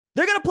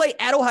They're going to play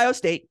at Ohio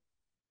State,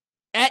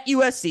 at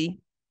USC,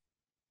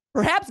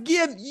 perhaps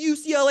give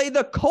UCLA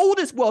the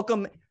coldest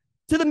welcome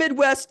to the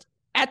Midwest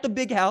at the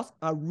Big House.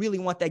 I really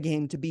want that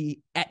game to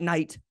be at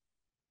night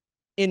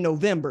in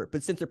November,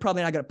 but since they're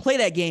probably not going to play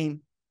that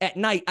game at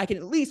night, I can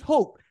at least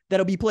hope that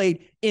it'll be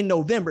played in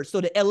November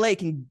so that LA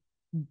can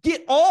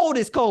get all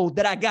this cold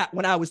that I got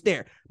when I was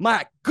there.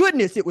 My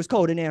goodness, it was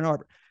cold in Ann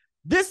Arbor.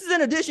 This is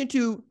in addition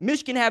to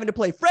Michigan having to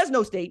play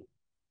Fresno State,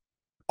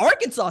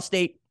 Arkansas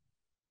State,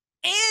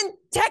 and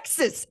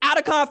Texas out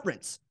of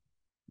conference.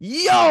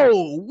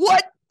 Yo,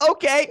 what?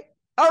 Okay.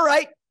 All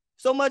right.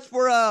 So much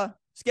for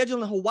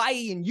scheduling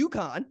Hawaii and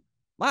UConn.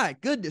 My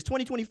goodness,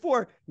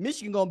 2024,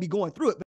 Michigan going to be going through it.